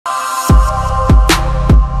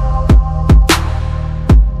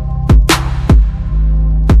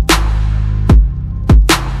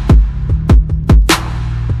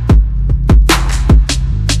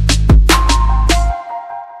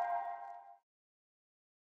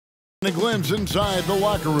A glimpse inside the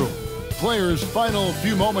locker room. Players' final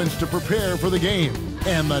few moments to prepare for the game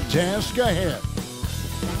and the task ahead.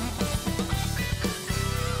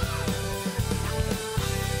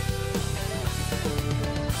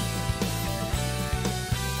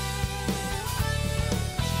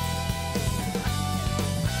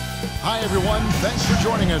 Hi everyone, thanks for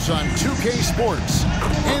joining us on 2K Sports.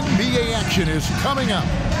 NBA action is coming up.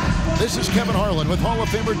 This is Kevin Harlan with Hall of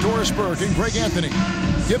Famer Doris Burke and Greg Anthony,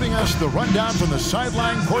 giving us the rundown from the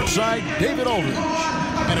sideline courtside, David Aldridge.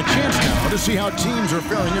 And a chance now to see how teams are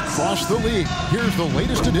faring across the league. Here's the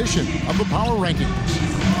latest edition of the Power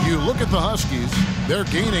Rankings. You look at the Huskies, they're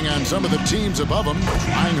gaining on some of the teams above them,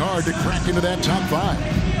 trying hard to crack into that top five.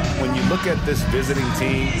 When you look at this visiting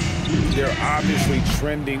team, they're obviously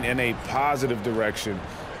trending in a positive direction,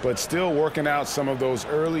 but still working out some of those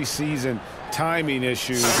early season timing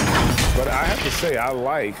issues. But I have to say, I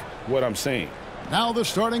like what I'm seeing. Now the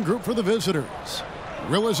starting group for the visitors.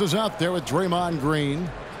 Willis is out there with Draymond Green.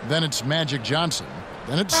 Then it's Magic Johnson.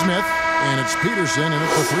 Then it's Smith. And it's Peterson in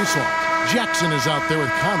at the 3 slot. Jackson is out there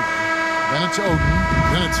with Conley. Then it's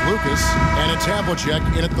Oden. Then it's Lucas. And it's Havlicek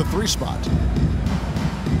in at the 3 spot.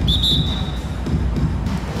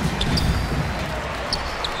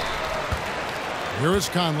 Here is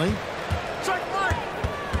Conley.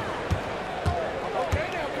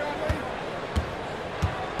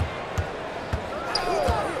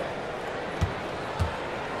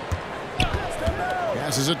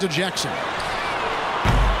 Passes it to Jackson.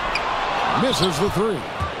 Misses the 3.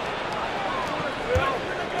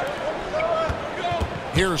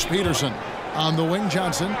 Here's Peterson. On the wing,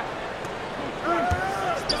 Johnson.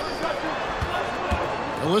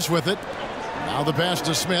 Willis with it. Now the pass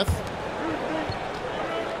to Smith.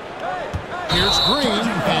 Here's Green,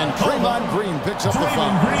 and Draymond Green picks up the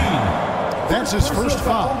foul. That's his first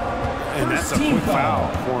foul. And that's a quick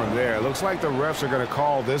foul for him there. It looks like the refs are going to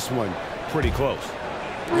call this one pretty close.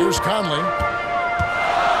 Here's Conley.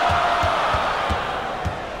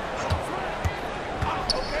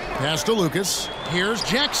 Pass to Lucas. Here's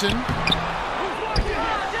Jackson. And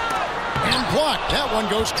blocked. That one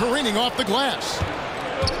goes careening off the glass.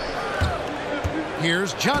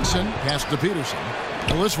 Here's Johnson. Pass to Peterson.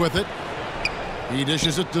 Willis with it. He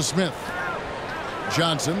dishes it to Smith.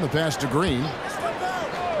 Johnson, the pass to Green.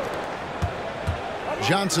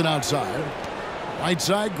 Johnson outside. Right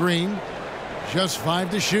side, Green. Just 5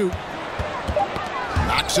 to shoot.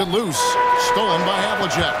 Knocks it loose. Stolen by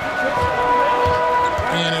Havlicek.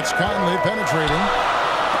 And it's Conley penetrating.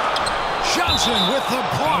 Johnson with the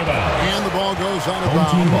block. And the ball goes out of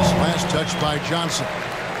bounds. Last touch by Johnson.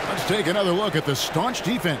 Let's take another look at the staunch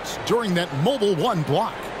defense during that mobile 1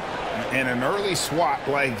 block. And an early swat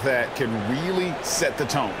like that can really set the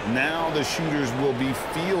tone. Now the shooters will be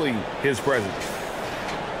feeling his presence.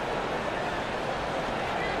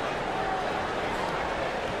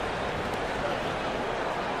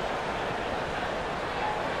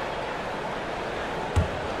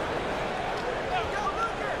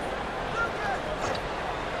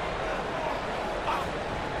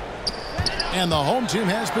 And the home team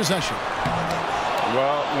has possession.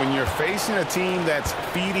 Well, when you're facing a team that's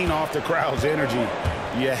feeding off the crowd's energy,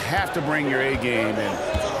 you have to bring your A game,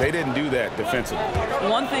 and they didn't do that defensively.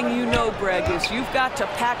 One thing you know, Greg, is you've got to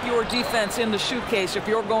pack your defense in the suitcase if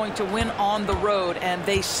you're going to win on the road, and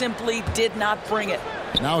they simply did not bring it.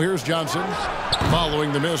 Now here's Johnson,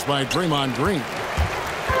 following the miss by Draymond Green.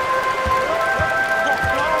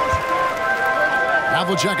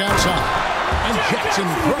 Havlicek outside, and Jackson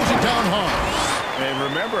throws it down hard. And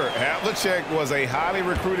remember, Havlicek was a highly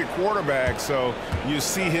recruited quarterback, so you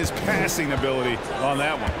see his passing ability on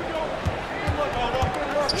that one.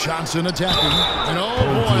 Johnson attacking. And oh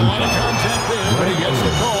boy, a lot of contact there, but he gets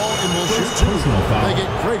the call and will shoot 2. They get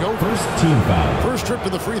Craig over. First team foul. First trip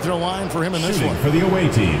to the free throw line for him in this one. For the away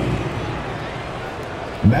team.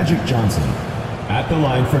 Magic Johnson at the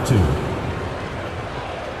line for 2.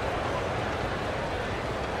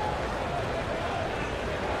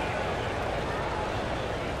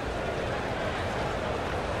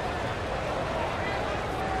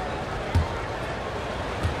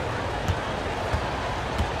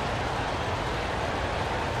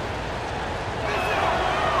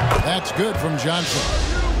 That's good from Johnson.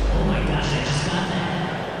 Oh my gosh, I just got that.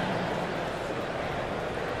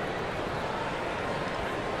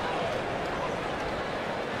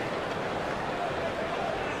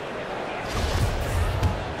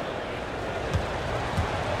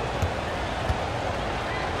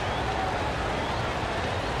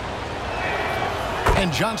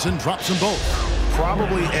 And Johnson drops them both.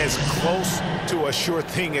 Probably as close to a sure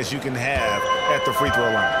thing as you can have at the free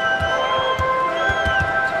throw line.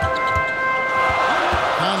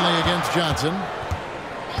 against Johnson.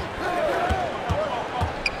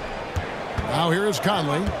 Now here is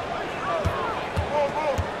Conley.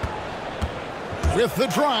 With the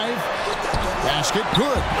drive. Basket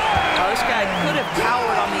good. This guy could have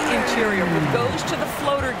powered on the interior, but goes to the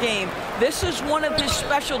floater game. This is one of his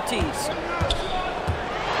specialties.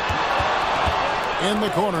 In the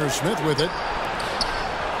corner, Smith with it.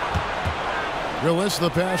 Willis the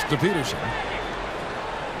pass to Peterson.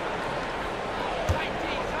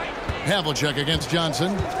 Havlicek against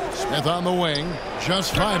Johnson. Smith on the wing.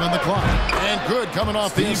 Just 5 on the clock. And good coming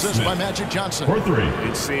off the assist by Magic Johnson. For 3.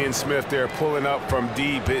 You're seeing Smith there pulling up from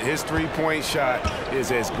deep. His three-point shot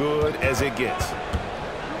is as good as it gets.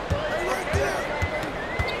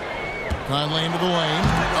 Conley into the lane.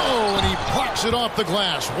 Oh, and he blocks it off the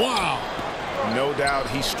glass. Wow. No doubt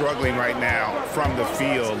he's struggling right now from the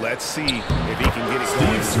field. Let's see if he can get it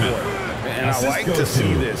going. And I like to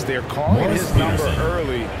see this. They're calling his number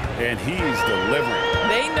early, and he's delivering.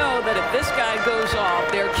 They know that if this guy goes off,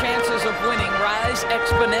 their chances of winning rise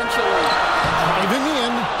exponentially. Driving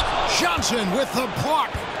in. Johnson with the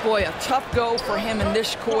block. Boy, a tough go for him in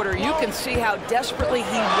this quarter. You can see how desperately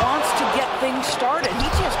he wants to get things started. He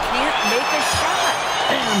just can't make a shot.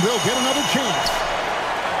 And they'll get another chance.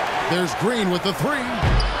 There's Green with the 3.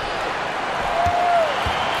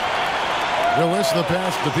 Willis the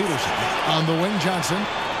pass to Peterson. On the wing, Johnson.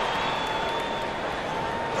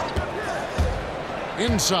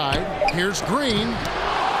 Inside, here's Green.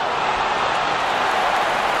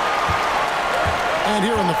 And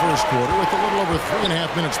here in the first quarter, with a little over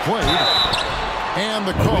 3.5 minutes played. And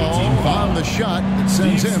the call on the shot that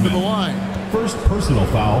sends him to the line. First personal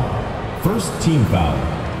foul. First team foul.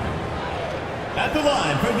 At the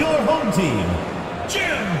line for your home team,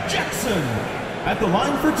 Jim Jackson. At the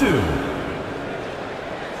line for 2.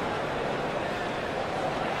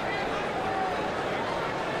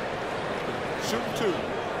 Shoot 2.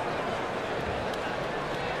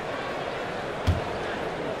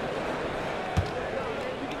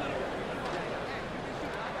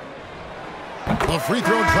 A free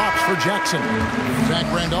throw drops for Jackson. Zach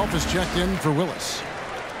Randolph is checked in for Willis.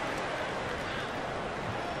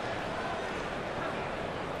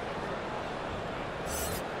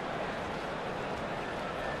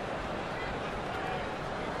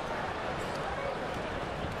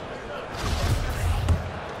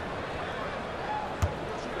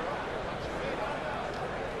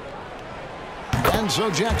 And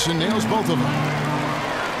so Jackson nails both of them.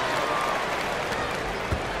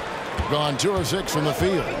 Gone 2 of 6 from the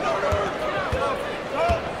field.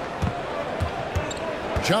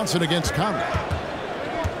 Johnson against Conley.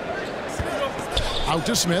 Out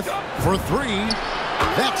to Smith for 3.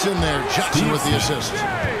 That's in there. Johnson with the assist.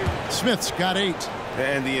 Smith's got 8.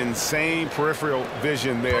 And the insane peripheral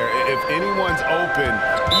vision there. If anyone's open,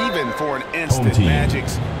 even for an instant,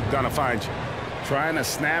 Magic's gonna find you. Trying to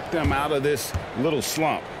snap them out of this little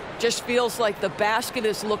slump. Just feels like the basket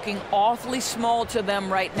is looking awfully small to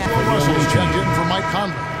them right now. Russell's checked in for Mike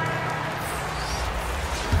Conley.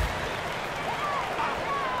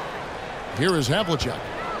 Here is Havlicek.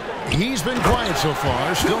 He's been quiet so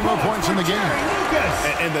far. Still no points in the game.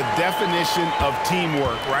 And the definition of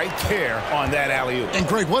teamwork right there on that alley-oop. And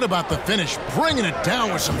Greg, what about the finish? Bringing it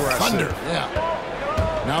down with some thunder.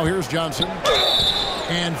 Yeah. Now here's Johnson.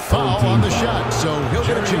 And foul on the shot, so he'll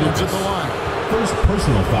get a chance at the line. First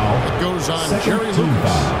personal foul. It goes on Jerry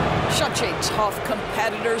Lucas. Such a tough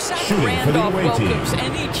competitor. Zach Randolph welcomes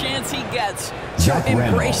any chance he gets to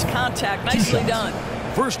embrace contact. Nicely done.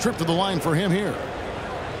 First trip to the line for him here.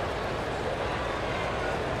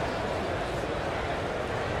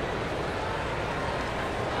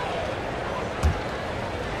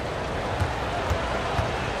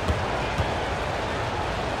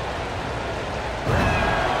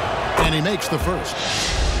 And he makes the first.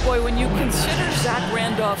 Boy, when you consider Zach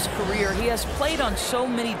Randolph's career, he has played on so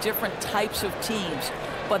many different types of teams.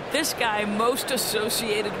 But this guy most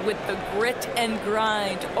associated with the grit and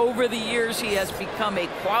grind. Over the years, he has become a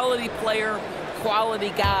quality player, quality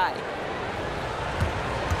guy.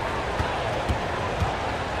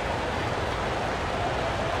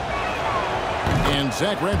 And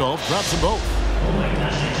Zach Randolph drops them both. Oh my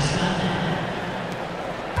gosh, I just got that.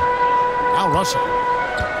 Now Russell.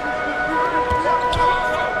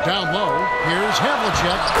 Down low, here's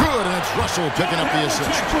Havlicek. Good, and it's Russell picking up the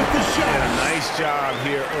assist. And a nice job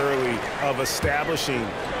here early of establishing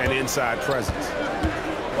an inside presence.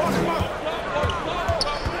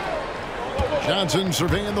 Johnson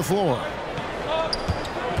surveying the floor.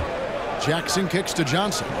 Jackson kicks to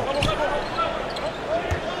Johnson.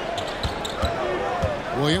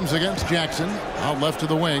 Williams against Jackson. Out left to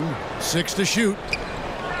the wing. 6 to shoot.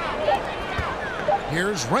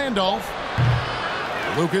 Here's Randolph.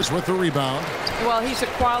 Lucas with the rebound. Well, he's a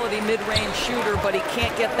quality mid-range shooter, but he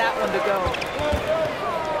can't get that one to go.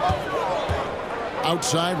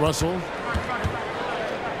 Outside, Russell.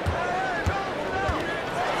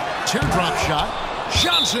 Teardrop shot.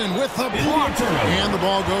 Johnson with the block. And the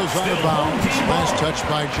ball goes out of bounds. Last touch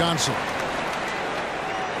by Johnson.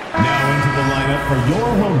 Now into the lineup for your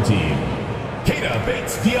home team. Keita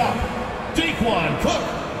Bates-Diop, Daquan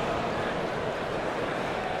Cook.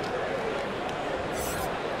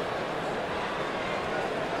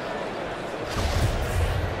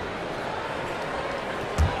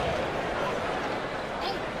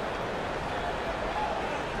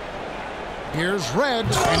 Here's Red,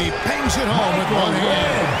 and he bangs it home with one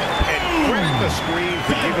hand. And credit the screen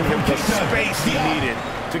for giving him the space he needed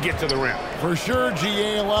to get to the rim. For sure,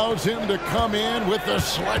 GA allows him to come in with the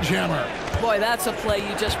sledgehammer. Boy, that's a play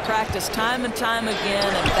you just practice time and time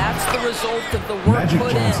again, and that's the result of the work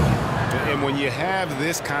put in. And when you have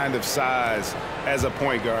this kind of size as a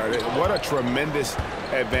point guard, what a tremendous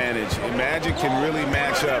advantage. And Magic can really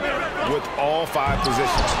match up with all 5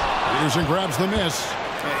 positions. Peterson grabs the miss.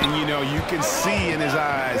 And, you know, you can see in his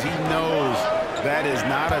eyes, he knows that is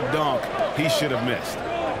not a dunk he should have missed.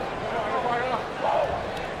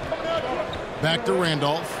 Back to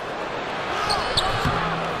Randolph.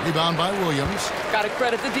 Rebound by Williams. Got to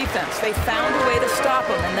credit the defense. They found a way to stop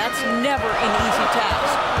him, and that's never an easy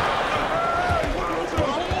task.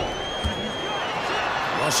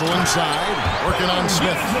 Russell inside, working on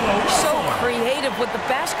Smith. So creative with the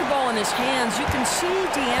basketball in his hands. You can see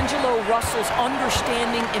D'Angelo Russell's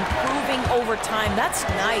understanding improving over time. That's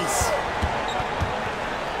nice.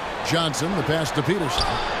 Johnson, the pass to Peterson.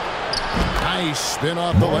 Nice spin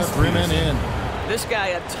off the left rim and in. This guy,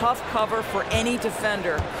 a tough cover for any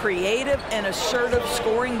defender. Creative and assertive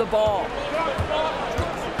scoring the ball.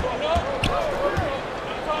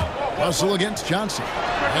 Russell against Johnson.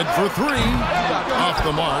 Head for 3. Off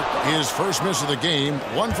the mark. His first miss of the game.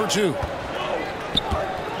 1 for 2.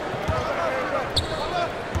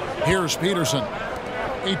 Here's Peterson.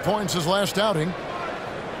 8 points his last outing.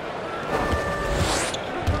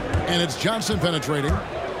 And it's Johnson penetrating.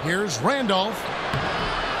 Here's Randolph.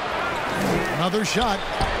 Another shot.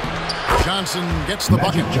 Johnson gets the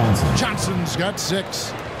bucket. Johnson's got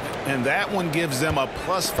 6. And that one gives them a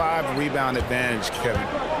 +5 rebound advantage, Kevin.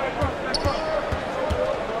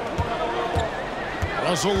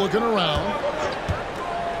 Russell looking around.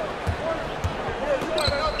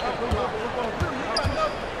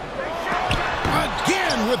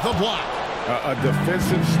 Again with the block. A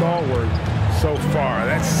defensive stalwart so far.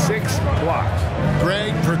 That's 6 blocks.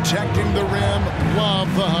 Greg protecting the rim.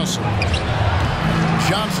 Love the hustle.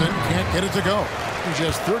 Johnson can't get it to go. He's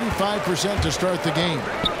just 35% to start the game.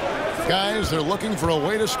 Guys, they're looking for a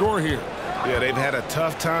way to score here. Yeah, they've had a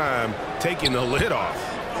tough time taking the lid off.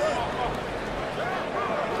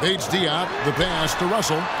 Bates-Diop, the pass to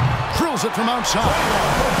Russell. Drills it from outside.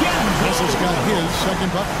 Russell's got his second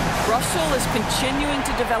bucket. Russell is continuing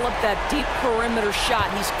to develop that deep perimeter shot.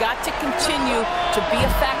 He's got to continue to be a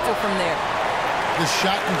factor from there. The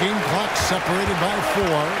shot and game clock separated by 4.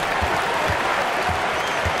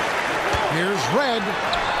 Here's Red.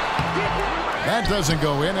 That doesn't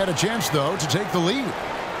go in. Had a chance, though, to take the lead.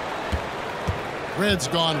 Red's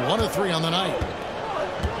gone 1 of 3 on the night.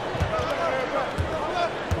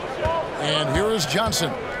 And here is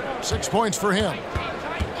Johnson. 6 points for him.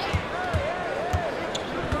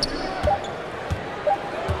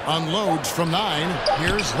 Unloads from 9.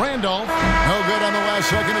 Here's Randolph. No good on the last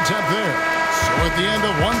second attempt there. So at the end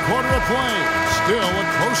of 1 quarter of play, still a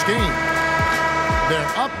close game.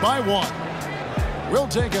 They're up by 1. We'll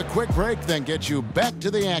take a quick break, then get you back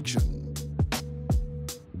to the action.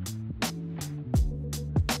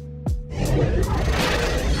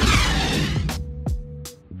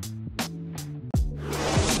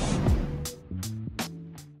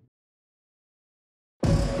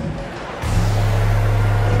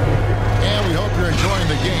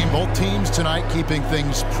 Both teams tonight keeping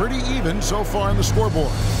things pretty even so far on the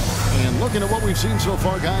scoreboard. And looking at what we've seen so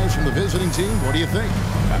far, guys, from the visiting team, what do you think?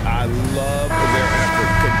 I love their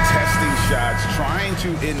effort, contesting shots, trying to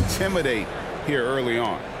intimidate here early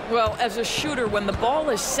on. Well, as a shooter, when the ball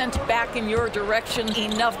is sent back in your direction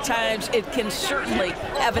enough times, it can certainly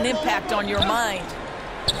have an impact on your mind.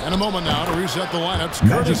 And a moment now to reset the lineups,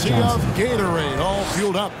 courtesy of Gatorade, all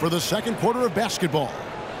fueled up for the second quarter of basketball.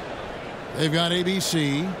 They've got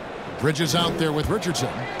ABC. Bridges out there with Richardson.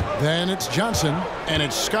 Then it's Johnson, and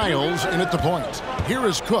it's Skiles in at the point. Here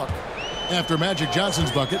is Cook after Magic Johnson's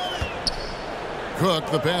bucket. Cook,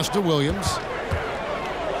 the pass to Williams.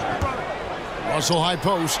 Russell high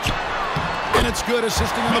post. And it's good.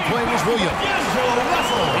 Assisting on the play was Williams.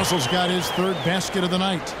 Russell's got his third basket of the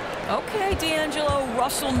night. Okay, D'Angelo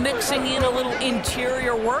Russell mixing in a little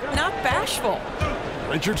interior work, not bashful.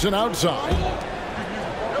 Richardson outside.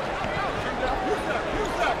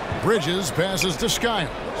 Bridges passes to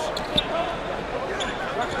Skiles.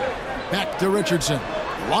 Back to Richardson.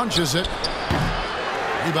 Launches it.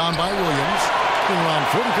 Rebound by Williams. Been around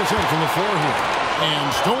 40% from the floor here.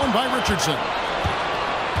 And stolen by Richardson.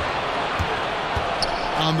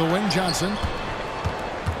 On the wing, Johnson.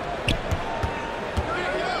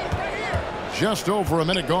 Just over a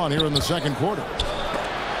minute gone here in the second quarter.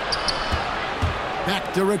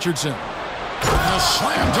 Back to Richardson. A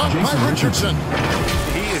slam dunk by Richardson.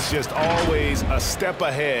 He is just always a step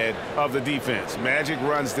ahead of the defense. Magic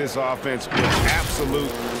runs this offense with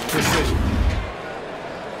absolute precision.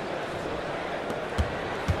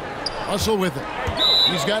 Russell with it.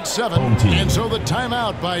 He's got 7. And so the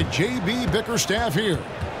timeout by J.B. Bickerstaff here.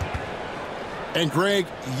 And Greg,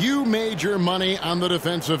 you made your money on the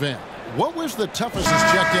defensive end. What was the toughest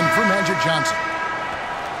checked in for Magic Johnson?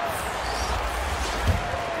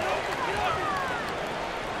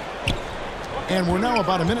 And we're now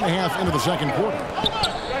about a minute and a half into the second quarter.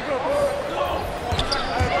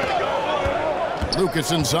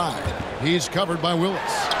 Lucas inside. He's covered by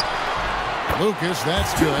Willis. Lucas,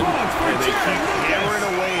 that's good. And they keep hammering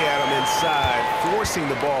away at him inside, forcing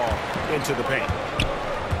the ball into the paint.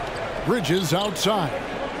 Bridges outside.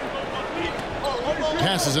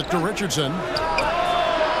 Passes it to Richardson.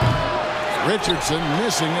 Richardson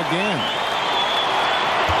missing again.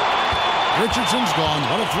 Richardson's gone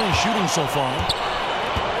 1 of 3 shooting so far.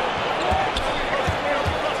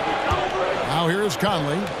 Now here is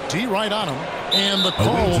Conley. D right on him. And the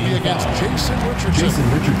call will be against Jason Richardson.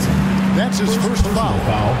 That's his first foul.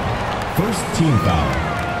 First team foul.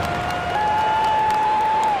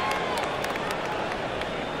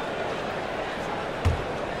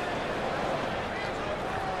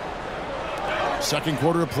 Second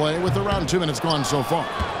quarter of play with around 2 minutes gone so far.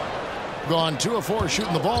 Gone 2 of 4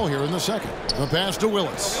 shooting the ball here in the second. The pass to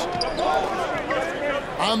Willis.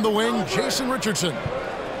 On the wing, Jason Richardson.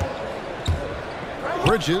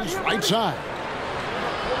 Bridges, right side.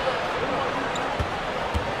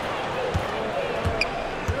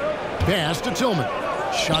 Pass to Tillman.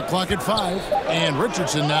 Shot clock at 5. And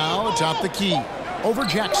Richardson now atop the key. Over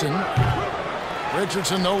Jackson.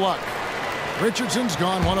 Richardson, no luck. Richardson's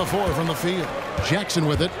gone 1 of 4 from the field. Jackson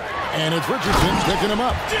with it. And it's Richardson picking him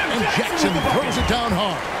up. And Jackson throws it down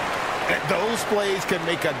hard. Those plays can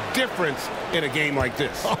make a difference in a game like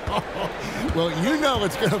this. Well, you know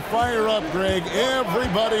it's going to fire up, Greg,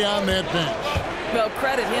 everybody on that bench. Well,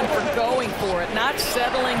 credit him for going for it, not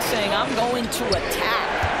settling, saying, I'm going to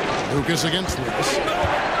attack. Lucas against Lucas.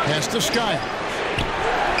 Pass to Skiles.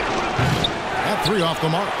 That 3 off the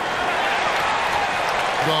mark.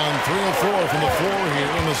 Gone 3 of 4 from the floor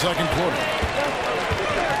here in the second quarter.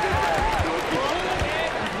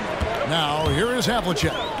 Now, here is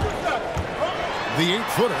Havlicek. The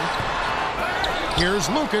 8-footer. Here's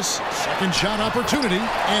Lucas. Second shot opportunity,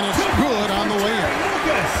 and it's good on the way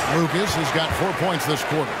in. Lucas has got 4 points this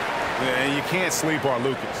quarter. Yeah, and you can't sleep on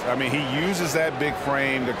Lucas. I mean, he uses that big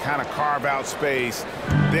frame to kind of carve out space.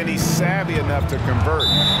 Then he's savvy enough to convert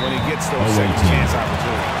when he gets those second chance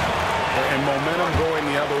opportunities. And momentum going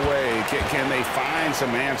the other way, can they find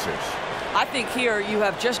some answers? I think here you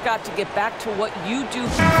have just got to get back to what you do.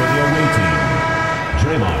 For the away team,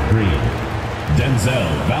 Draymond Green, Denzel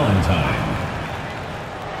Valentine.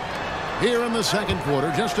 Here in the second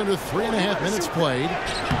quarter, just under 3.5 minutes played.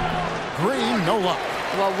 Green, no luck.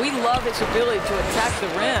 Well, we love his ability to attack the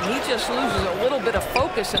rim. He just loses a little bit of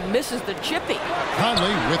focus and misses the chippy.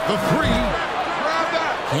 Conley with the 3.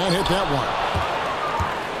 Can't hit that one.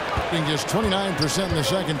 Just 29% in the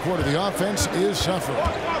second quarter. The offense is suffering.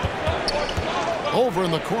 Over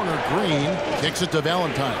in the corner, Green kicks it to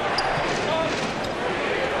Valentine.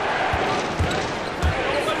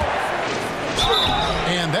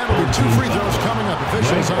 And that'll be 2 free throws coming up.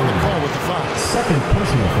 Officials on the call with the foul. Second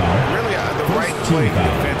personal foul. Really the right play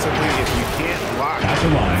defensively. If you can't block, at the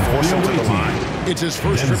line, force him to the line. It's his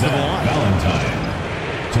first trip to the line. Valentine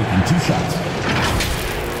taking 2 shots.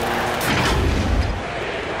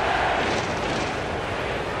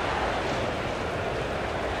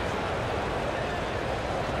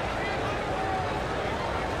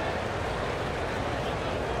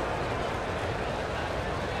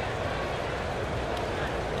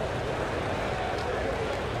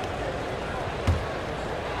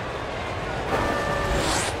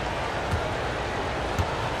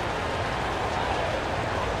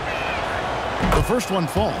 The first one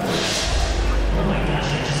falls.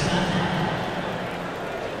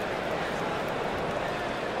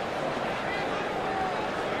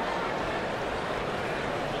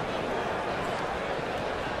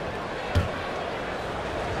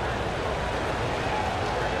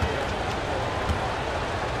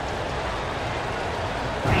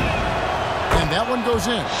 That one goes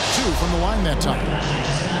in. 2 from the line that time.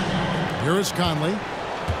 Here is Conley.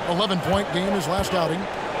 11-point game his last outing.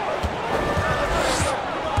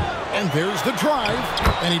 And there's the drive.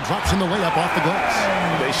 And he drops in the layup off the glass.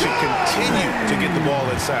 They should continue to get the ball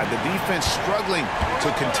inside. The defense struggling to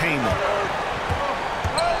contain them.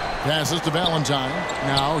 Passes to Valentine.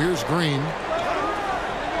 Now here's Green.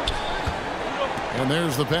 And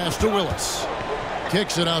there's the pass to Willis.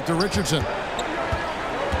 Kicks it out to Richardson.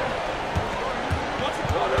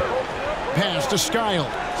 Pass to Skiles.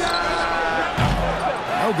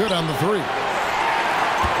 No good on the 3.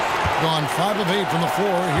 Gone 5 of 8 from the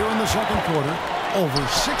floor here in the second quarter. Over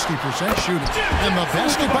 60% shooting. And the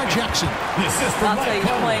basket by Jackson. I'll tell you,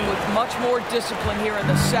 he's playing with much more discipline here in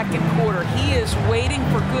the second quarter. He is waiting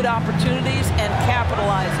for good opportunities and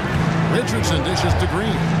capitalizing. Richardson dishes to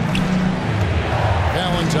Green.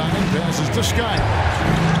 Valentine passes to Skiles.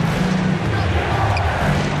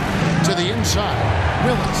 To the inside.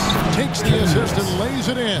 Willis takes the assist and lays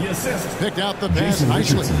it in. Picked out the pass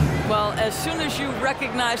nicely. Well, as soon as you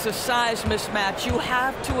recognize the size mismatch, you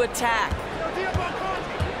have to attack.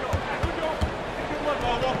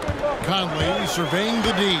 Conley surveying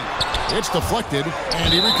the D. It's deflected,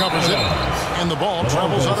 and he recovers it. And the ball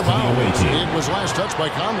travels out of bounds. It was last touched by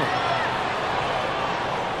Conley.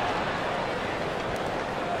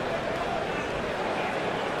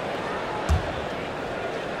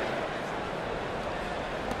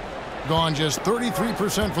 Gone just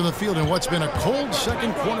 33% from the field in what's been a cold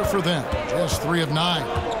second quarter for them. Just 3 of 9.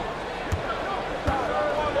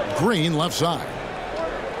 Green left side.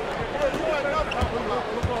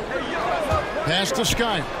 Pass to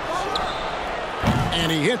Skiles.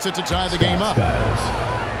 And he hits it to tie the game up.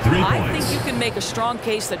 I think you can make a strong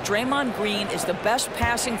case that Draymond Green is the best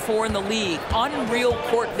passing 4 in the league. Unreal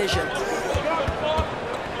court vision.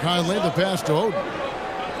 Conley the pass to Oden.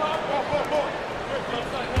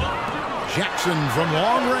 Jackson from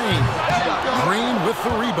long range. Green with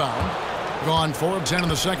the rebound. Gone 4 of 10 in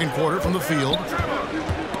the second quarter from the field.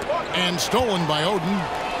 And stolen by Oden.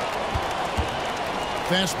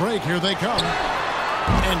 Fast break, here they come.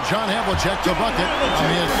 And John Havlicek to bucket on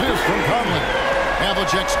the assist from Conley.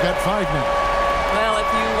 Havlicek's got 5 now. Well, if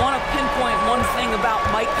you want to pinpoint one thing about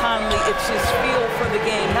Mike Conley, it's his feel for the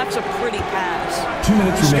game. That's a pretty pass. 2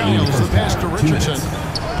 minutes remaining. Skiles the pass to Richardson.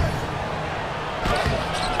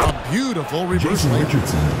 Beautiful reverse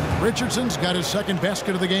layup. Richardson's got his second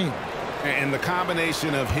basket of the game. And the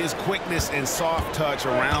combination of his quickness and soft touch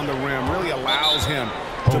around the rim really allows him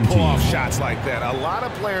to pull off shots like that. A lot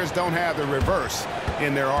of players don't have the reverse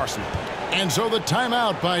in their arsenal. And so the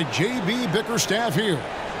timeout by J.B. Bickerstaff here.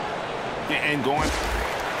 And going.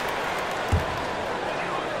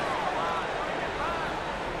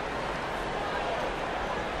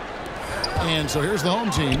 And so here's the home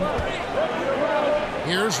team.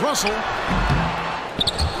 Here's Russell.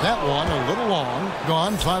 That one a little long.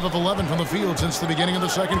 Gone 5 of 11 from the field since the beginning of the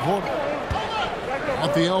second quarter.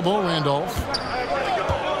 At the elbow, Randolph.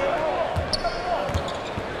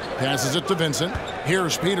 Passes it to Vincent.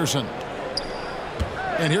 Here's Peterson.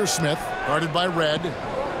 And here's Smith, guarded by Red.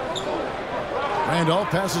 Randolph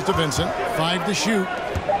passes to Vincent. 5 to shoot.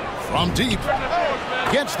 From deep.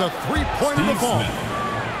 Gets the 3-point of the ball.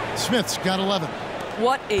 Smith's got 11.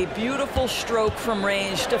 What a beautiful stroke from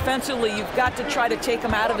range. Defensively, you've got to try to take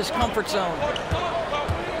him out of his comfort zone.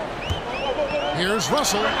 Here's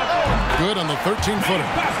Russell. Good on the 13-footer.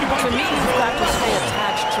 To me, you've got to stay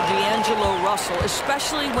attached to D'Angelo Russell,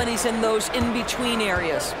 especially when he's in those in-between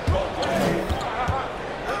areas.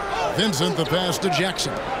 Vincent the pass to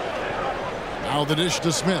Jackson. Now the dish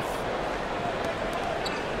to Smith.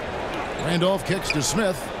 Randolph kicks to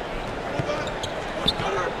Smith.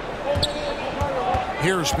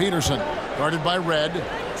 Here's Peterson, guarded by Red.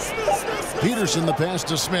 Peterson the pass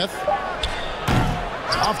to Smith.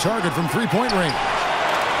 Off target from 3-point range.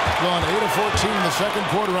 Gone 8 of 14 in the second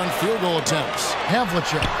quarter on field goal attempts.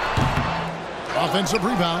 Havlicek. Offensive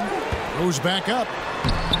rebound. Goes back up.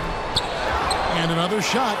 And another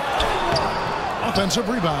shot. Offensive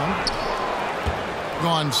rebound.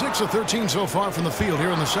 Gone 6 of 13 so far from the field here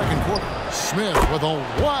in the second quarter. Smith with a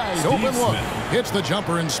wide open look. Hits the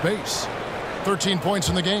jumper in space. 13 points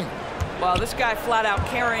in the game. Well, this guy flat out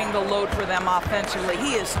carrying the load for them offensively.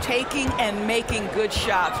 He is taking and making good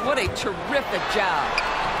shots. What a terrific job.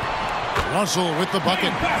 Russell with the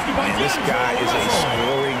bucket. This guy is a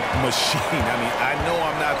scoring machine. I mean, I know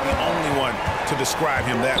I'm not the only one to describe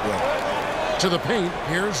him that way. To the paint,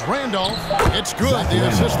 here's Randolph. It's good. The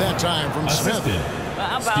assist that time from Smith.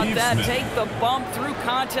 How about that? Take the bump through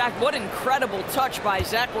contact. What incredible touch by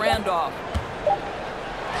Zach Randolph.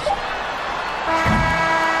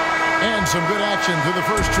 And And some good action through the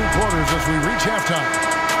first 2 quarters as we reach halftime.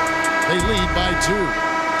 They lead by 2.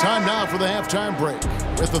 Time now for the halftime break,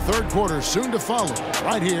 with the 3rd quarter soon to follow,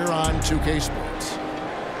 right here on 2K Sports.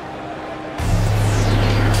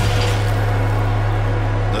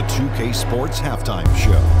 The 2K Sports Halftime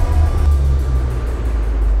Show.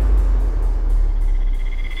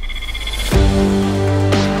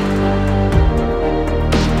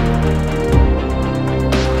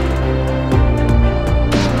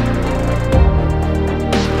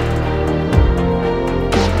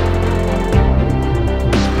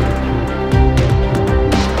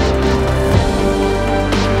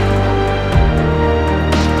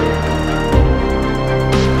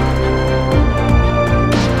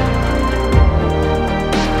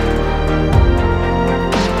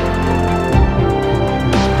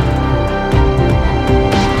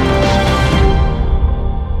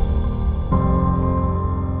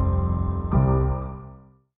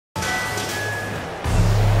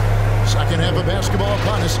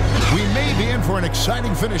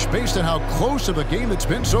 Exciting finish based on how close of a game it's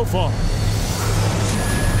been so far.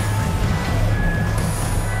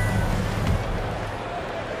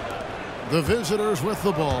 The visitors with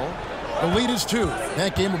the ball. The lead is 2.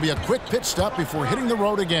 That game will be a quick pit stop before hitting the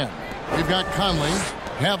road again. We've got Conley.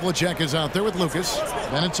 Havlicek is out there with Lucas.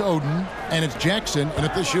 Then it's Oden. And it's Jackson in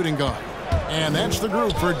at the shooting guard. And that's the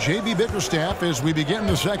group for J.B. Bickerstaff as we begin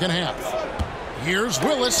the second half. Here's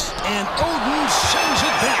Willis. And Oden sends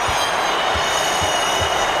it back.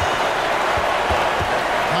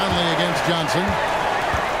 Against Johnson.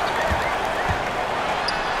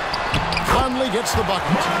 Conley gets the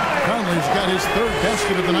bucket. Conley's got his 3rd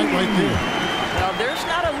basket of the night right there. Now, there's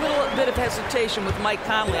not a little bit of hesitation with Mike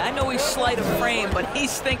Conley. I know he's slight of frame, but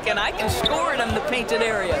he's thinking, I can score it in the painted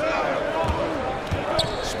area.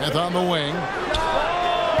 Smith on the wing.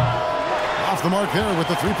 Off the mark there with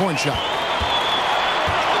the 3-point shot.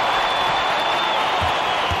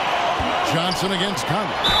 Johnson against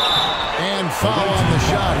Conley. And foul on the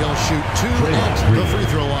shot. He'll shoot 2 at the free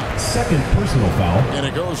throw line. 2nd personal foul. And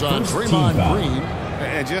it goes on Draymond Green.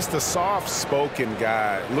 And just a soft-spoken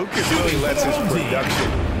guy. Lucas really lets his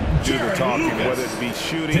production do the talking, whether it be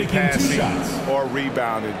shooting, passing, or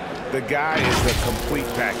rebounding. The guy is the complete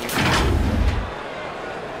package.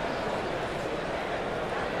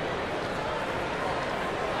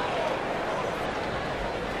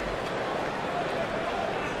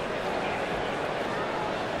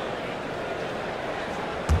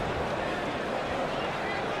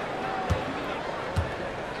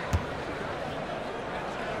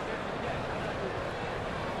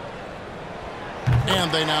 And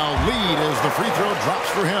they now lead as the free throw drops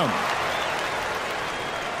for him.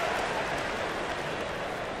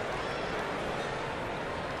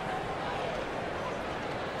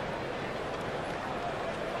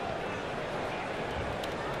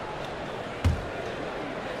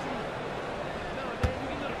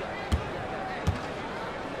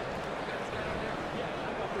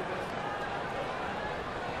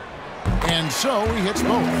 And so he hits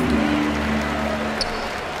both.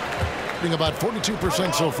 About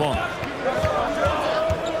 42% so far.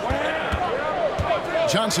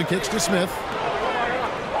 Johnson kicks to Smith.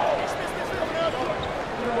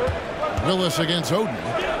 Willis against Oden.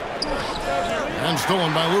 And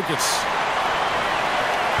stolen by Lucas.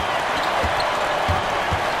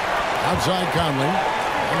 Outside Conley.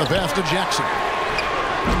 And the pass to Jackson.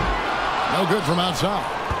 No good from outside.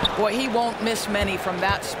 Boy, he won't miss many from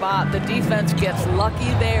that spot. The defense gets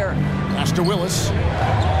lucky there. Pass to Willis.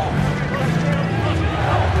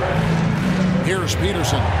 Here's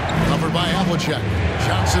Peterson, covered by Havlicek.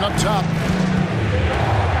 Johnson up top.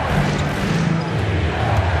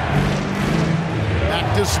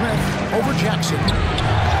 Back to Smith, over Jackson.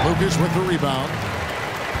 Lucas with the rebound.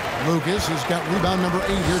 Lucas has got rebound number 8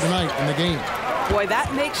 here tonight in the game. Boy,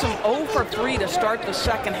 that makes him 0 for 3 to start the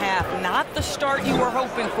second half. Not the start you were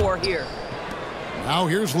hoping for here. Now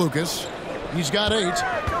here's Lucas. He's got 8.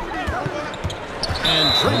 And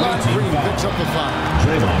Draymond Green picks up the foul.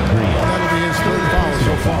 That'll be his 3rd foul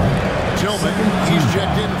so far. Tillman, he's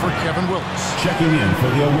checked in for Kevin Willis. Checking in for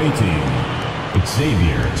the away team,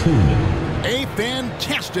 Xavier Tillman. A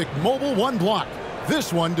fantastic mobile 1 block.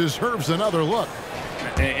 This one deserves another look.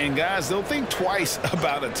 And guys, they'll think twice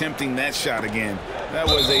about attempting that shot again. That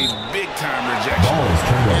was a big-time rejection.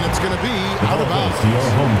 And it's going to be out of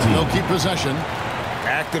bounds. They'll keep possession.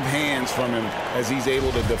 Active hands from him as he's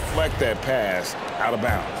able to deflect that pass out of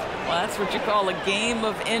bounds. Well, that's what you call a game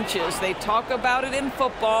of inches. They talk about it in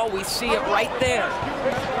football. We see it right there.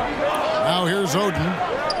 Now here's Oden.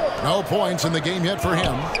 No points in the game yet for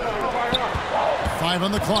him. 5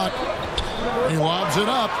 on the clock. He lobs it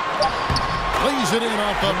up. Lays it in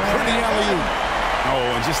off a pretty alley-oop.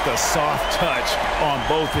 Oh, and just a soft touch on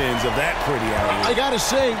both ends of that pretty alley-oop. I gotta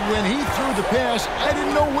say, when he threw the pass, I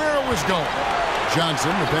didn't know where it was going.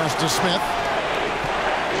 Johnson, the pass to Smith.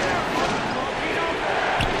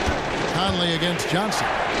 Conley against Johnson.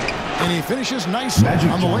 And he finishes nicely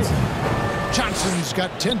on the way. Johnson's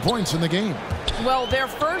got 10 points in the game. Well, their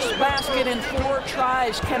first basket in 4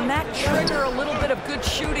 tries. Can that trigger a little bit of good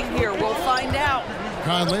shooting here? We'll find out.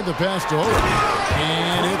 Conley, the pass to Oden.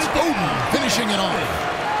 And it's Oden finishing it off.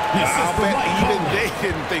 I'll bet even they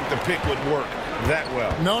didn't think the pick would work that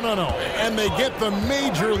well. No. And they get the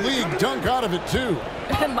major league dunk out of it, too.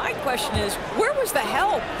 And my question is, where was the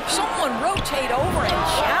help? Someone rotate over and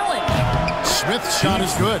challenge. Smith's shot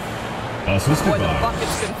is good. Assisted Boy, the by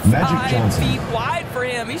bucket's been Magic 5 Johnson. feet wide for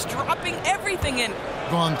him. He's dropping everything in.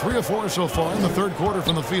 Gone 3 of 4 so far in the third quarter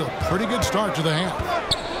from the field. Pretty good start to the half.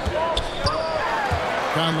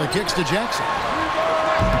 Conley kicks to Jackson.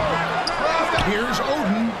 Here's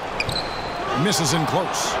Oden. Misses in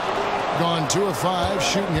close. Gone 2 of 5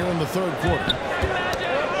 shooting here in the third quarter.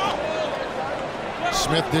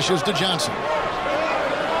 Smith dishes to Johnson.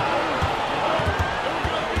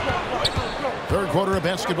 Third quarter of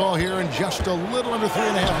basketball here, and just a little under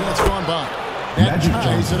 3.5 minutes gone by. That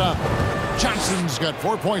ties it up. Johnson's got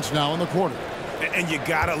 4 points now in the quarter. And you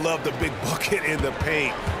gotta love the big bucket in the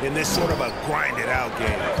paint in this sort of a grinded-out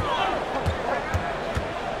game.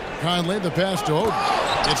 Conley, the pass to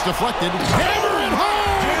Oden. It's deflected. Hammer it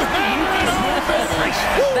home! Hammer it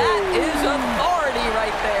home! That is authority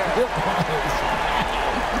right there.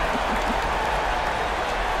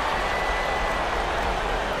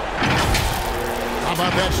 How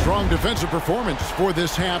about that strong defensive performance for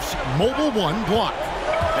this half's Mobile 1 block?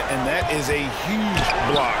 And that is a huge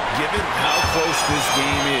block. Given how close this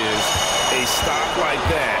game is, a stop like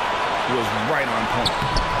that was right on point.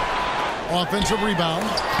 Offensive rebound.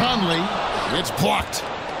 Conley. It's blocked.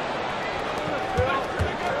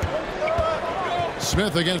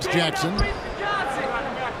 Smith against Jackson.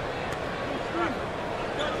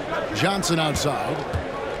 Johnson outside.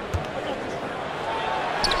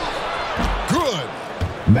 Good.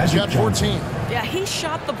 He's got 14. Yeah, he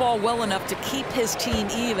shot the ball well enough to keep his team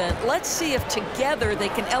even. Let's see if together they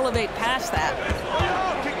can elevate past that.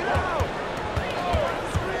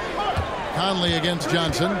 Conley against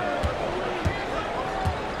Johnson.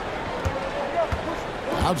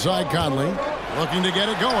 Outside Conley. Looking to get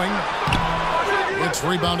it going. It's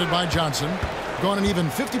rebounded by Johnson. Gone an even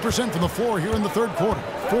 50% from the floor here in the third quarter.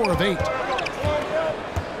 4 of 8.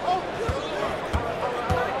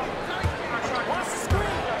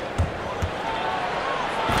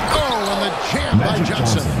 Jam by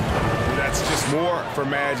Johnson. That's just more for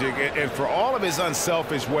Magic, and for all of his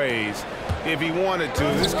unselfish ways, if he wanted to,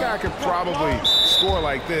 this guy could probably score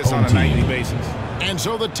like this on a nightly basis. And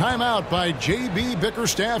so the timeout by J.B.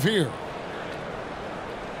 Bickerstaff here.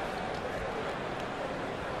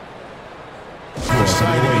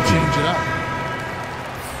 Deciding to change it up.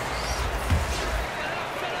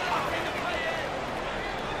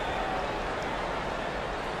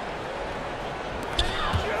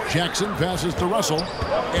 Jackson passes to Russell,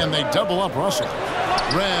 and they double up Russell.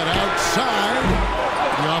 Red outside.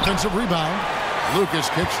 The offensive rebound. Lucas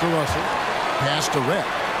kicks to Russell. Pass to Red.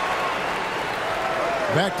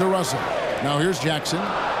 Back to Russell. Now here's Jackson.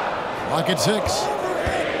 Clock at 6.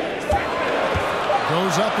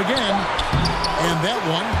 Goes up again. And that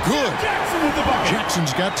one, good.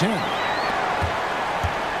 Jackson's got 10.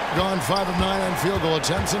 Gone 5 of 9 on field goal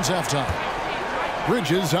attempts since halftime.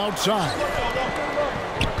 Bridges outside.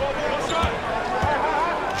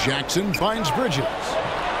 Jackson finds Bridges.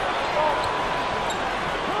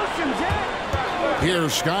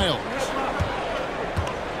 Here's Skiles.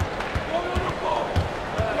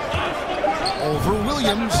 Over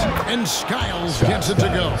Williams, and Skiles gets it to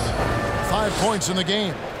go. 5 points in the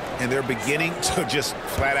game. And they're beginning to just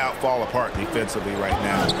flat out fall apart defensively right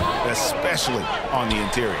now, especially on the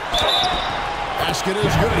interior. Basket is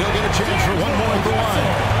good. He'll get a chance for one more at the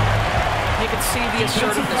line. You can see the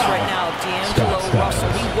assertiveness right now of D'Angelo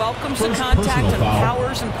Russell. He welcomes the contact and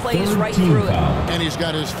powers and plays right through it. And he's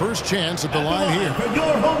got his first chance at the line here. For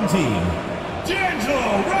your home team,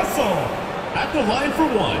 D'Angelo Russell at the line for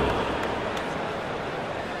 1.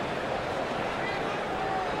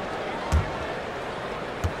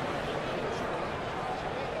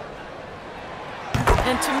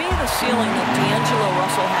 And to me, the ceiling that D'Angelo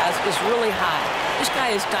Russell has is really high. This guy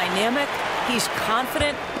is dynamic. He's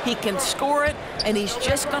confident, he can score it, and he's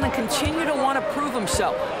just going to continue to want to prove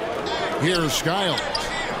himself. Here's Skiles.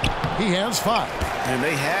 He has 5. And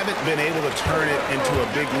they haven't been able to turn it into a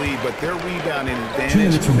big lead, but their rebounding 2 advantage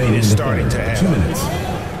minutes remaining is in the starting third. to add 2 up. minutes.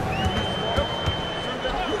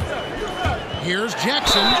 Here's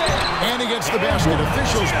Jackson, and he gets the basket.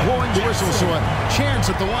 Officials blowing the whistle, so a chance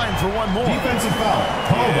at the line for one more. Defensive foul.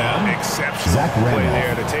 Called on. Exceptional Zach play Randolph.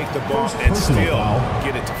 there to take the ball First and personal still foul.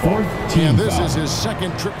 get it to fall. Fourth team And this foul. is his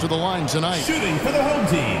second trip to the line tonight. Shooting for the home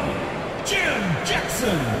team, Jim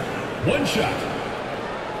Jackson. One shot.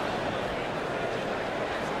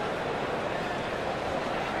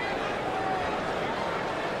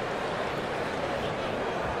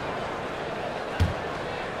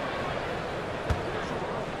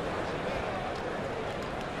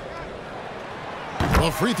 The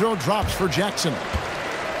free throw drops for Jackson.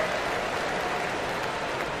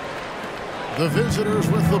 The visitors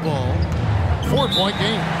with the ball. 4-point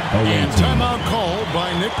game. And timeout called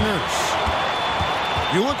by Nick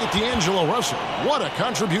Nurse. You look at D'Angelo Russell. What a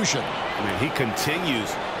contribution. I mean, he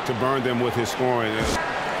continues to burn them with his scoring.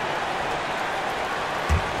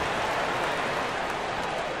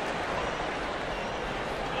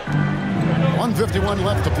 1:51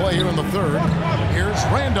 left to play here in the third. Here's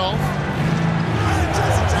Randolph.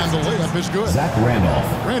 And the layup is good. Zach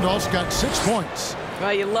Randolph. Randolph's got 6 points.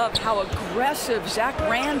 Well, you love how aggressive Zach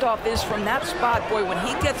Randolph is from that spot. Boy, when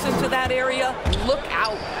he gets into that area, look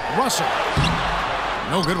out. Russell.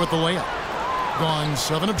 No good with the layup. Gone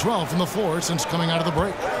 7 of 12 from the floor since coming out of the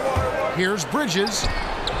break. Here's Bridges.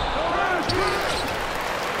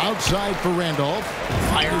 Outside for Randolph.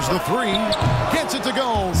 Fires the three. Gets it to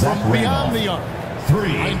go Zach from beyond Randolph. the arc.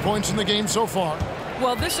 3. 9 points in the game so far.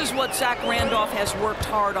 Well, this is what Zach Randolph has worked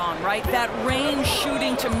hard on, right? That range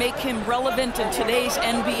shooting to make him relevant in today's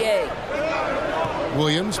NBA.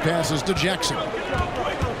 Williams passes to Jackson.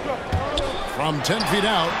 From 10 feet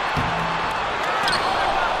out.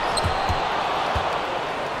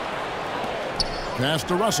 Pass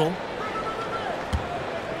to Russell.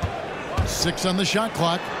 6 on the shot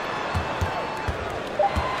clock.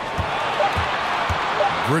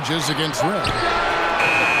 Bridges against Red.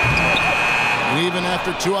 And even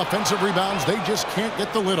after 2 offensive rebounds, they just can't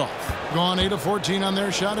get the lid off. Gone 8 of 14 on their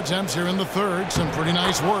shot attempts here in the third. Some pretty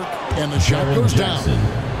nice work. And the shot goes down.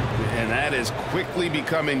 And that is quickly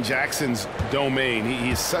becoming Jackson's domain.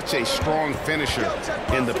 He is such a strong finisher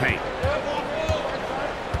in the paint.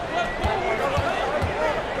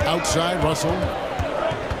 Outside, Russell.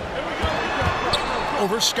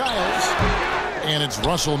 Over Skiles. And it's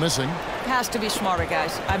Russell missing. Has to be smarter,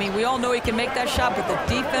 guys. I mean, we all know he can make that shot, but the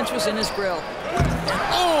defense was in his grill.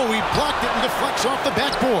 Oh, he blocked it and deflects off the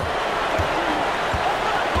backboard.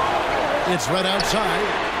 It's right outside.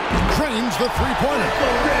 Cranes the three-pointer.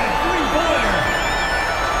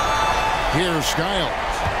 Here's Skiles.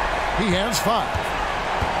 He has 5.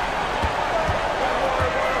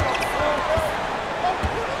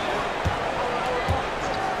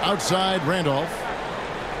 Outside, Randolph.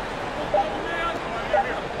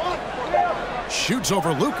 Shoots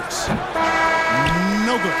over Lucas.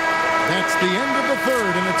 No good. That's the end of the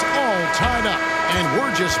third, and it's all tied up. And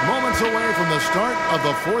we're just moments away from the start of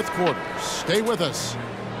the fourth quarter. Stay with us.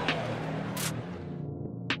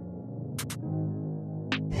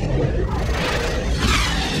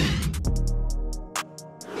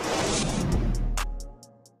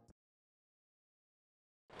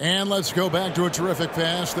 And let's go back to a terrific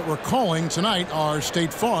pass that we're calling tonight our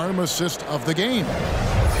State Farm assist of the game.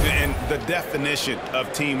 And the definition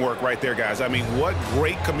of teamwork right there, guys. I mean, what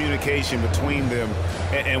great communication between them,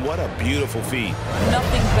 and what a beautiful feed.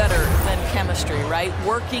 Nothing better than chemistry, right?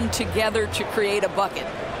 Working together to create a bucket.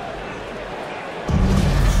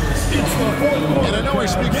 And I know I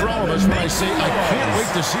speak for all of us when I say I can't wait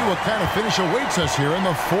to see what kind of finish awaits us here in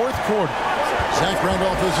the fourth quarter. Zach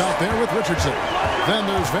Randolph is out there with Richardson. Then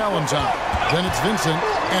there's Valentine. Then it's Vincent.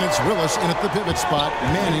 And it's Willis in at the pivot spot,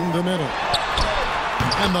 manning the middle.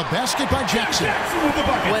 And the basket by Jackson.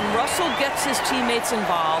 When Russell gets his teammates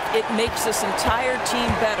involved, it makes this entire team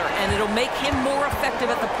better, and it'll make him more effective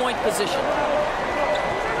at the point position.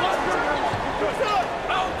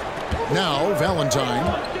 Now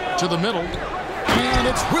Valentine to the middle. And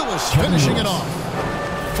it's Willis finishing it off.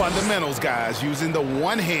 Fundamentals, guys, using the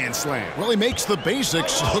one-hand slam. Well, he makes the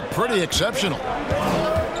basics look pretty exceptional.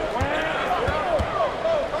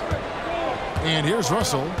 And here's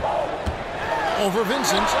Russell. Over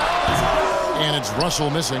Vincent. And it's Russell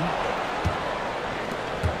missing.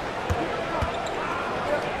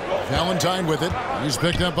 Valentine with it. He's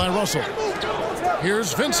picked up by Russell.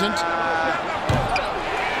 Here's Vincent.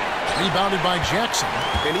 Rebounded by Jackson.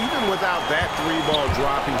 And even without that 3-ball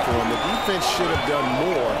dropping for him, the defense should have done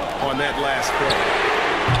more on that last play.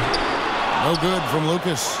 No good from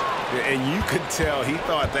Lucas. And you could tell he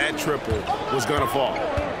thought that triple was going to fall.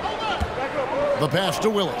 The pass to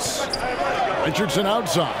Willis. Richardson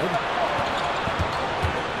outside.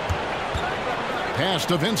 Pass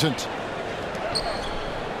to Vincent.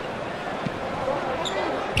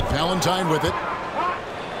 Valentine with it.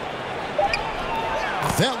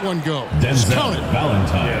 That one goes. Counted.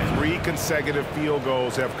 Valentine. Yeah, 3 consecutive field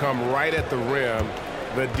goals have come right at the rim.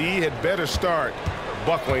 The D had better start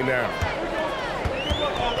buckling down.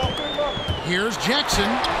 Here's Jackson.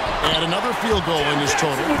 And another field goal in his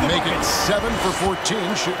total. Make it 7 for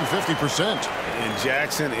 14, shooting 50%. And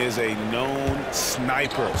Jackson is a known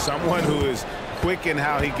sniper. Someone who is quick in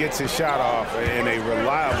how he gets his shot off and a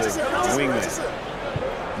reliable wingman.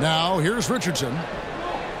 Now, here's Richardson.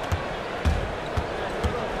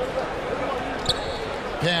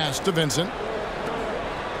 Pass to Vincent.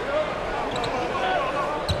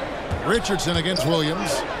 Richardson against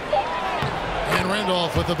Williams. And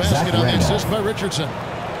Randolph with the basket on the assist by Richardson.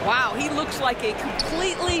 Wow, he looks like a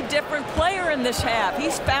completely different player in this half.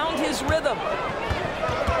 He's found his rhythm.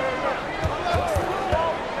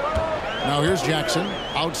 Now here's Jackson.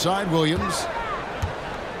 Outside Williams.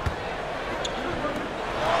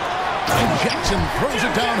 And Jackson throws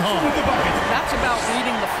it down hard. That's about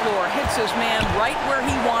reading the floor. Hits his man right where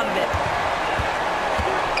he wanted it.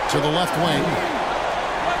 To the left wing.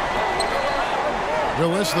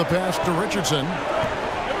 Willis, the pass to Richardson.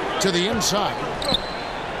 To the inside.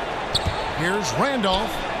 Here's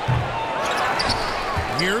Randolph.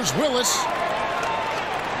 Here's Willis.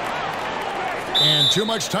 And too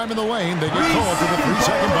much time in the lane. They get called for the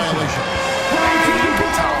 3-second violation. People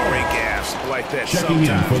tolerate gas like that Checking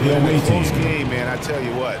sometimes. in for the away team. Close game, man, I tell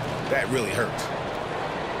you what, that really hurts.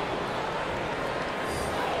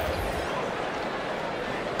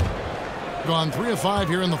 Gone 3 of 5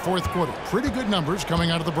 here in the fourth quarter. Pretty good numbers coming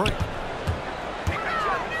out of the break.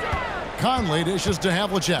 Conley dishes to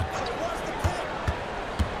Havlicek.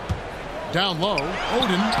 Down low,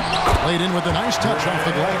 Oden laid in with a nice touch off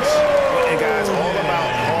the glass. And guys, all about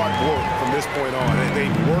hard work from this point on. They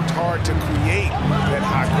worked hard to create that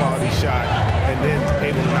high-quality shot and then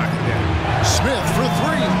able to knock it down. Smith for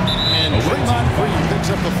 3. And Draymond Green picks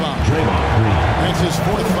up the foul. That's his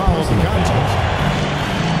 4th foul of the contest.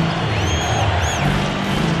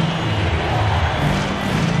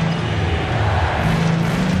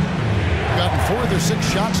 Gotten 4 of their 6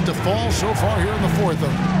 shots to fall so far here in the fourth. A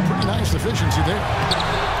pretty nice efficiency there.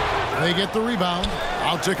 They get the rebound.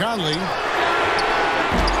 Out to Conley.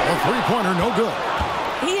 A 3-pointer, no good.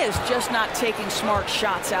 He is just not taking smart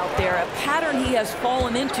shots out there. A pattern he has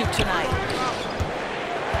fallen into tonight.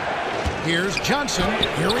 Here's Johnson.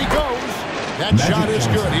 Here he goes. That shot is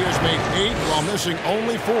good. He has made 8 while missing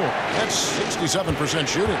only 4. That's 67%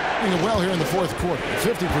 shooting. Doing well here in the fourth quarter.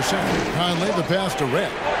 50%. Conley, the pass to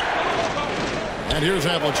Red. And here's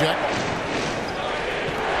Havlicek.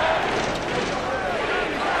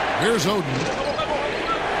 Here's Oden.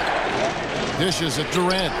 Dishes it to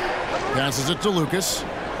Red. Passes it to Lucas.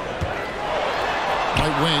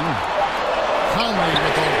 Right wing. Conley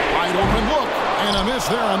with a wide open look. And a miss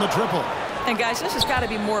there on the triple. And guys, this has got to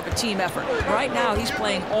be more of a team effort. Right now, he's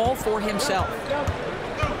playing all for himself.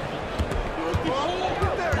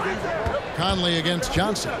 Conley against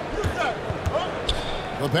Johnson.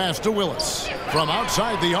 The pass to Willis. From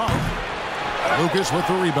outside the arc. Lucas with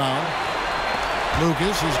the rebound.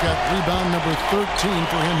 Lucas has got rebound number 13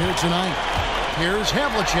 for him here tonight. Here's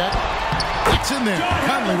Havlicek. It's in there.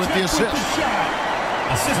 Conley with the assist.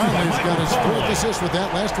 Conley's got his 4th assist with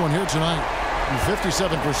that last one here tonight. And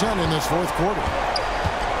 57% in this fourth quarter.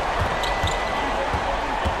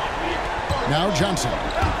 Now Johnson.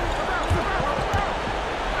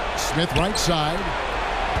 Smith right side.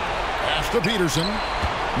 Pass to Peterson.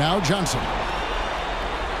 Now Johnson.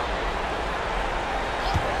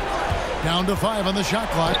 Down to 5 on the shot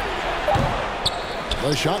clock.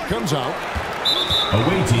 The shot comes out.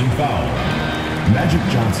 Away team foul. Magic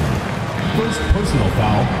Johnson. First personal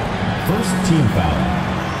foul. First team foul.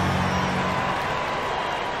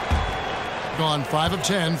 Gone 5 of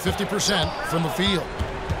 10, 50% from the field.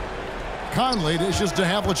 Conley dishes to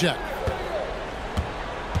Havlicek.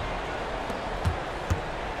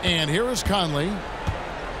 And here is Conley.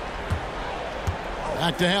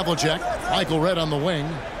 Back to Havlicek. Michael Redd on the wing.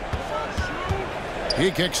 He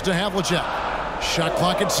kicks to Havlicek. Shot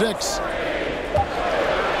clock at 6.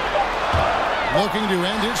 Looking to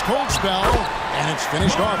end his cold spell. And it's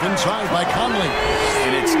finished off inside by Conley.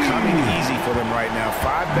 And it's coming easy for them right now.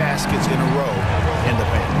 5 baskets in a row in the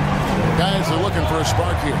paint. Guys are looking for a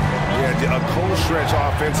spark here. Yeah, a cold stretch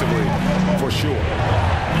offensively, for sure.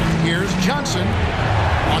 Here's Johnson.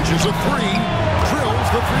 Launches a 3. Drills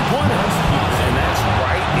the a three-pointer. And that's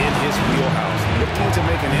right in his wheelhouse, looking to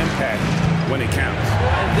make an impact when it counts.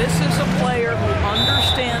 And this is a player who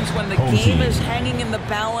understands when the game is hanging in the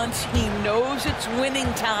balance. He knows it's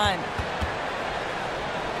winning time.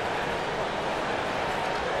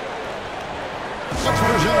 Let's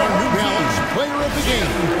present our New Balance player of the game.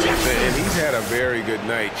 And he's had a very good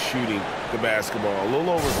night shooting the basketball. A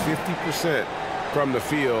little over 50% from the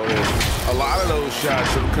field. And a lot of those shots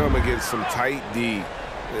have come against some tight D.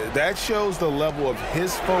 That shows the level of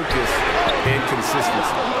his focus and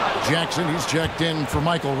consistency. Jackson, he's checked in for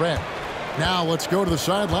Michael Redd. Now let's go to the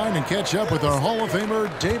sideline and catch up with our Hall of Famer,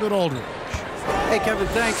 David Aldridge. Hey, Kevin,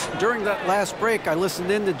 thanks. During that last break, I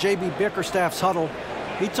listened in to J.B. Bickerstaff's huddle.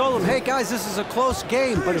 He told them, hey, guys, this is a close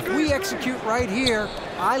game, but if we execute right here,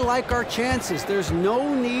 I like our chances. There's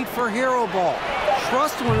no need for hero ball.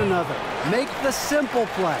 Trust one another. Make the simple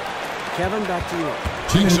play. Kevin, back to you.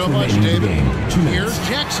 Thanks so much, David. Here's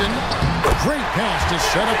Jackson. Great pass to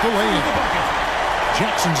set up the lay-in.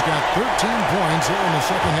 Jackson's got 13 points here in the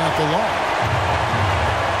second half alone.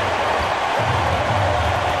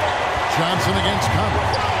 Johnson against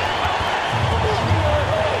Conley.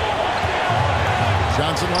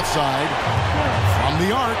 Johnson left side. From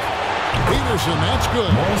the arc. Peterson, that's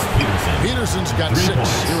good. Peterson's got 6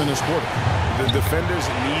 here in this quarter. The defenders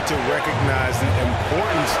need to recognize the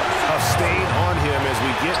importance of staying on him as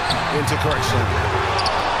we get into correction.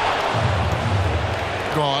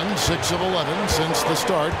 Gone 6 of 11 since the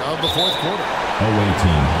start of the fourth quarter. Away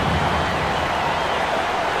team.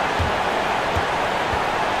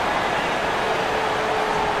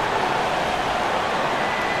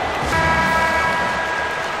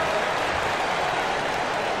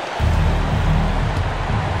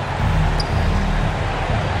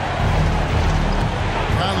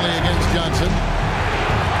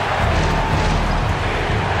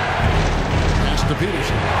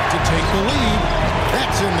 Peterson to take the lead.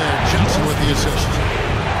 That's in there. Johnson with the assist.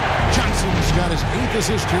 Johnson's got his 8th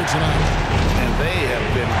assist here tonight. And they have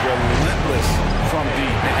been relentless from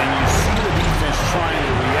deep. And you see the defense trying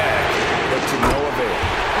to react, but to no avail.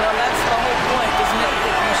 Well, that's the whole point, isn't it?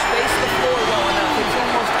 If you space the floor well enough, it's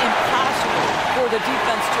almost impossible for the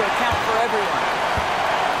defense to account for everyone.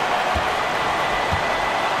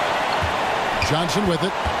 Johnson with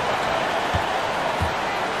it.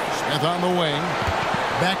 Smith on the wing.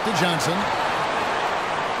 Back to Johnson.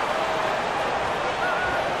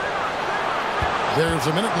 There's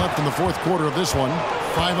a minute left in the fourth quarter of this one.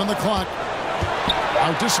 5 on the clock.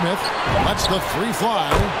 Out to Smith. Lets the 3 fly.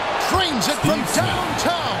 Trains it from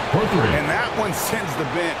downtown. And that one sends the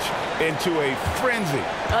bench into a frenzy.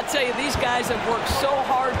 I'll tell you, these guys have worked so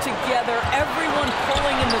hard together. Everyone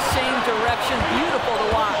pulling in the same direction. Beautiful to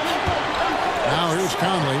watch. Now here's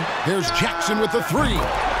Conley. There's Jackson with the 3.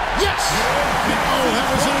 Yes! Oh, that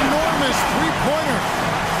was an enormous three-pointer.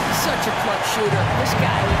 Such a clutch shooter. This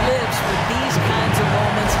guy lives for these kinds of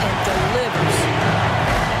moments and delivers.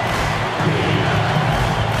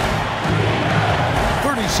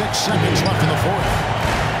 36 seconds left in the fourth.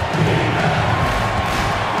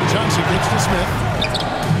 Johnson gets to Smith.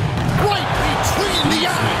 Right between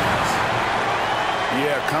the eyes.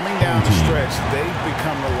 Yeah, coming down the stretch, they've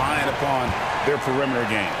become reliant upon their perimeter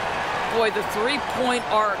game. Boy, the three-point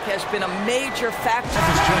arc has been a major factor.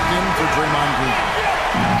 Is checked in for Draymond Green.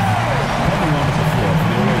 Coming onto the floor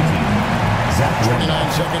for the away team. 29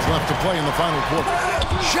 seconds left to play in the final quarter.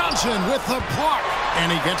 Johnson with the block,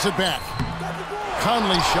 and he gets it back.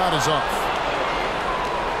 Conley's shot is off.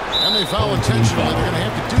 And they foul intentionally. They're going to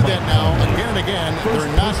have to do that now again and again.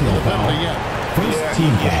 They're not in the penalty yet.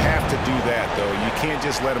 You have to do that, though. You can't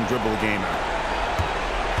just let them dribble the game out.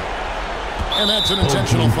 And that's an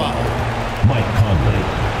intentional foul. Mike Conley.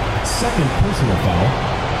 Second personal foul.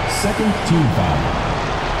 Second team foul.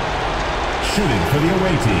 Shooting for the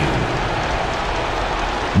away team.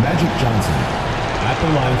 Magic Johnson at the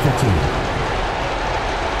line for 2.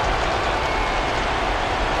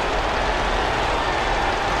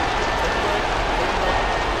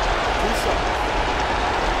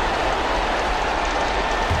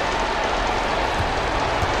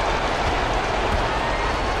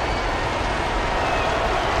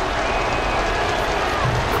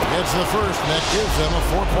 It's the first, and that gives them a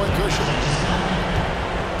 4-point cushion.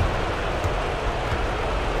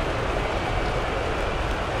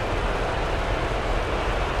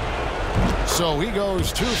 So he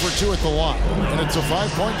goes 2 for 2 at the line, and it's a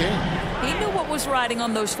 5-point game. He knew what was riding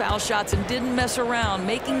on those foul shots and didn't mess around,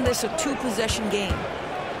 making this a 2-possession game.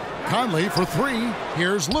 Conley for 3.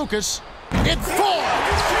 Here's Lucas. It falls!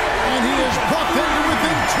 And he is brought them to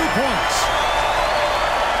within 2 points.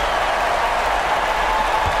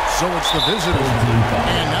 So it's the visitors.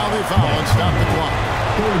 they foul and stop the clock.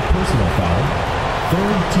 Third personal foul.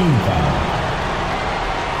 Third team foul.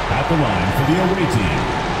 At the line for the away team,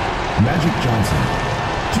 Magic Johnson.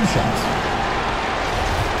 2 shots.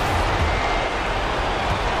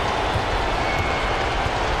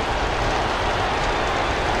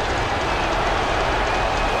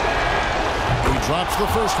 He drops the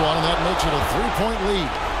first one, and that makes it a 3-point lead.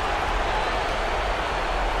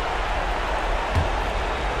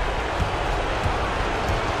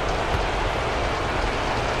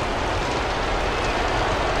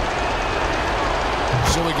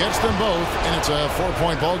 So he gets them both, and it's a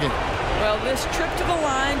 4-point ballgame. Well, this trip to the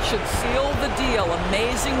line should seal the deal.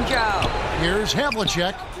 Amazing job. Here's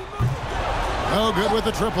Havlicek. No good with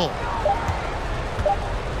the triple.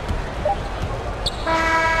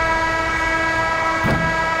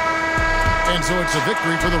 And so it's a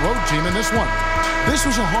victory for the road team in this one. This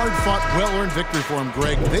was a hard-fought, well-earned victory for him,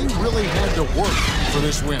 Greg. They really had to work for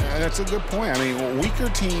this win. That's a good point. I mean, weaker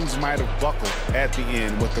teams might have buckled at the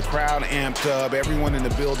end with the crowd amped up, everyone in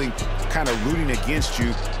the building kind of rooting against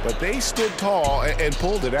you, but they stood tall and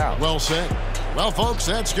pulled it out. Well said. Well, folks,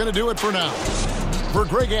 that's going to do it for now. For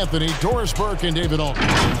Greg Anthony, Doris Burke, and David Alton,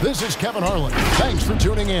 this is Kevin Harlan. Thanks for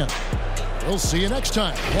tuning in. We'll see you next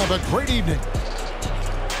time. Have a great evening.